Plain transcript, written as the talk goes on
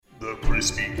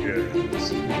Crispy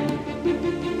Cast.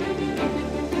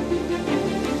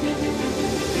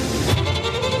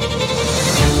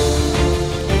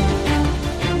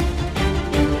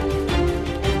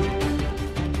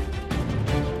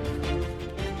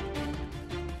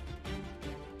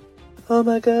 Oh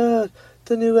my god,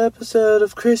 the new episode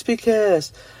of Crispy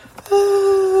Cast.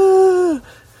 Ah!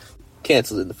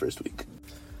 Cancelled in the first week.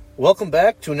 Welcome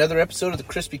back to another episode of the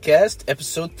Crispy Cast,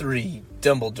 episode 3,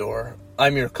 Dumbledore.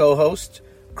 I'm your co-host,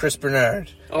 Chris Bernard.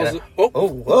 Whoa,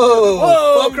 Fumble!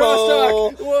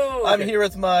 crosstalk! Whoa! I'm here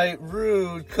with my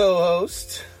rude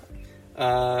co-host.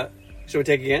 Should we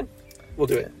take again? We'll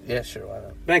do it. Yeah, sure, why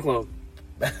not? Bank loan.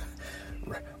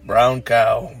 Brown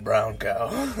cow.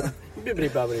 Bibbidi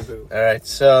bobbidi boo. Alright,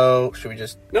 so, should we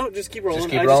just... No, just keep rolling. Just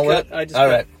keep rolling with it?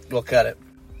 Alright, we'll cut it.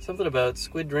 Something about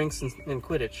squid drinks and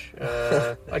Quidditch.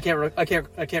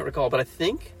 I can't recall, but I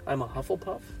think I'm a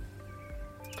Hufflepuff.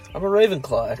 I'm a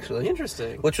Ravenclaw, actually.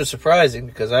 Interesting. Which was surprising,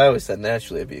 because I always thought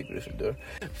naturally I'd be a Gryffindor.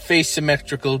 Face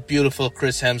symmetrical, beautiful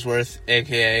Chris Hemsworth,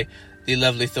 a.k.a. the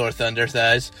lovely Thor Thunder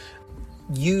Thighs.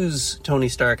 Use Tony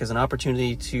Stark as an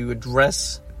opportunity to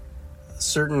address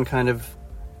certain kind of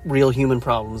real human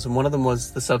problems, and one of them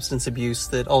was the substance abuse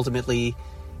that ultimately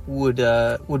would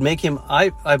make him,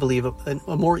 I believe, a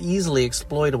more easily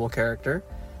exploitable character,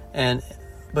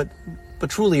 but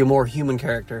truly a more human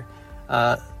character.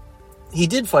 He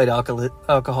did fight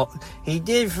alcohol. He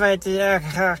did fight the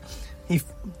alcohol.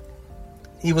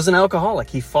 He was an alcoholic.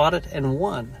 He fought it and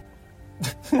won.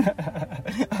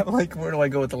 I'm like, where do I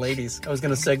go with the ladies? I was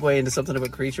going to segue into something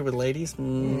about Creature with ladies.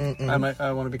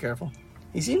 I want to be careful.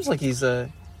 He seems like he's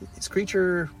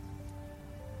Creature.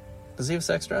 Does he have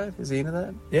sex drive? Is he into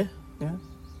that? Yeah.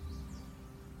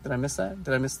 Did I miss that?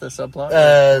 Did I miss the subplot?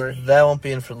 That won't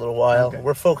be in for a little while. Okay.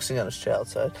 We're focusing on his child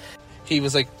side. He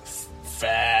was like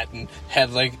fat and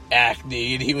had like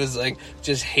acne, and he was like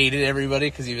just hated everybody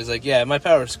because he was like, yeah, my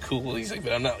power's cool. He's like,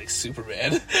 but I'm not like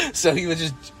Superman. So he would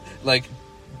just like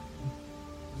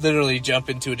literally jump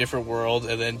into a different world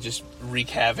and then just wreak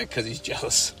havoc because he's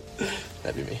jealous.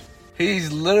 That'd be me.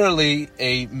 He's literally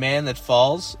a man that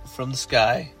falls from the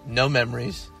sky, no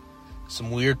memories,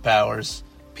 some weird powers,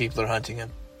 people are hunting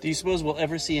him. Do you suppose we'll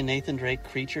ever see a Nathan Drake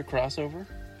Creature crossover?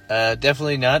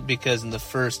 Definitely not, because in the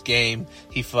first game,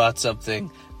 he fought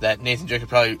something that Nathan Drake could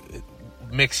probably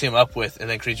mix him up with, and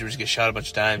then Creature would just get shot a bunch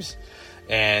of times,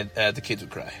 and the kids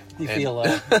would cry. He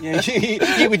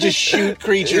would just shoot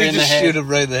Creature in the head. Shoot him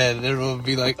right in the head, and everyone would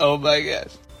be like, oh my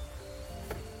gosh.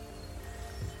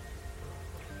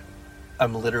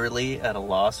 I'm literally at a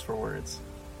loss for words.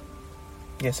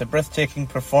 Yes, a breathtaking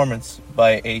performance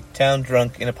by a town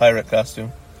drunk in a pirate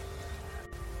costume.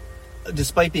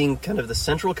 Despite being kind of the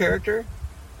central character,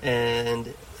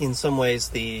 and in some ways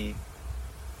the...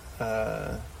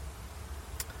 I'm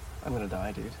gonna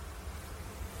die, dude.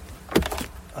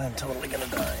 I'm totally gonna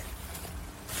die.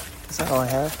 Is that all I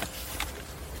have?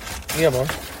 Yeah, more.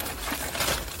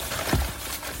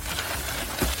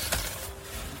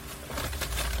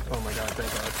 Oh my god,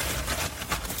 thank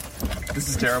god. This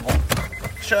is terrible.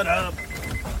 Shut up!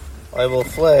 I will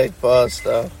flag pause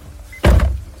stuff.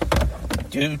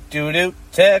 Do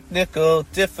technical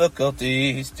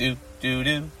difficulties. Do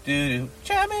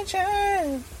chime and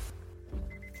chime.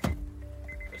 I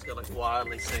just got like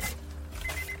wildly sick.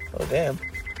 Oh damn.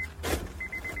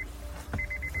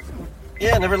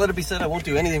 Yeah, never let it be said I won't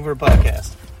do anything for a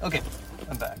podcast. Okay,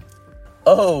 I'm back.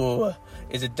 Oh,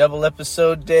 is it double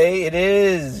episode day? It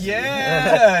is.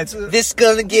 Yeah, this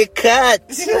gonna get cut.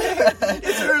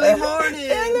 It's early morning.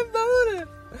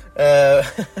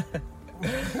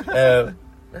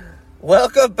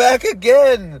 Welcome back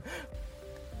again.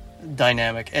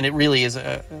 Dynamic, and it really is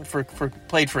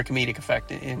played for a comedic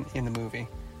effect in the movie.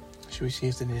 Should we see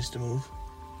if they need us to move?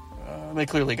 They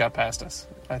clearly got past us.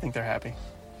 I think they're happy.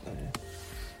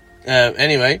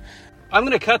 Anyway, I'm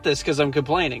going to cut this because I'm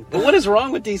complaining. But what is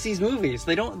wrong with DC's movies?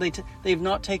 They've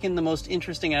not taken the most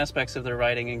interesting aspects of their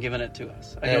writing and given it to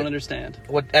us. I don't understand.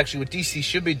 What DC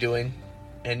should be doing,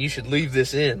 and you should leave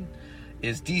this in,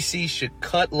 is DC should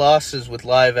cut losses with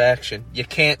live action. You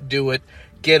can't do it.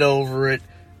 Get over it.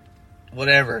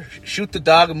 Whatever. Shoot the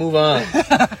dog and move on.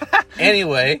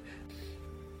 Anyway,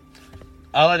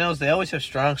 all I know is they always have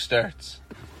strong starts.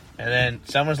 And then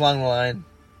somewhere along the line,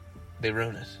 they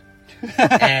ruin it.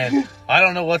 And I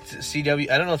don't know what CW...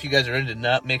 I don't know if you guys are into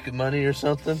not making money or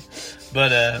something.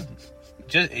 But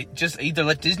just either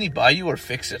let Disney buy you or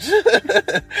fix it.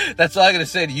 That's all I'm going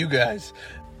to say to you guys.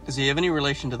 Does he have any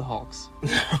relation to the Hulks?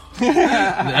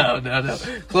 No.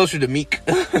 Closer to Meek.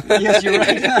 Yes, you're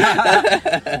right.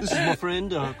 This is my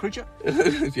friend, Creature.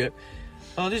 Yeah.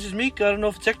 Oh, this is Meek. I don't know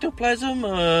if it's ectoplasm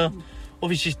Oh,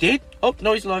 he's just dead? Oh,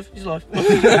 no, he's alive. He's alive.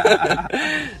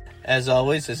 As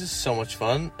always, this is so much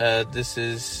fun. This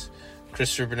is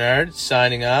Christopher Bernard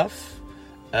signing off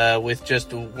with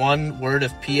just one word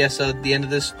of PS at the end of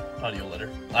this audio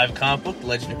letter. I have a comic book,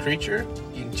 Legend of Creature.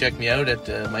 You can check me out at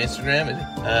my Instagram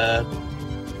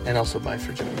and also bye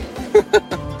for Joey.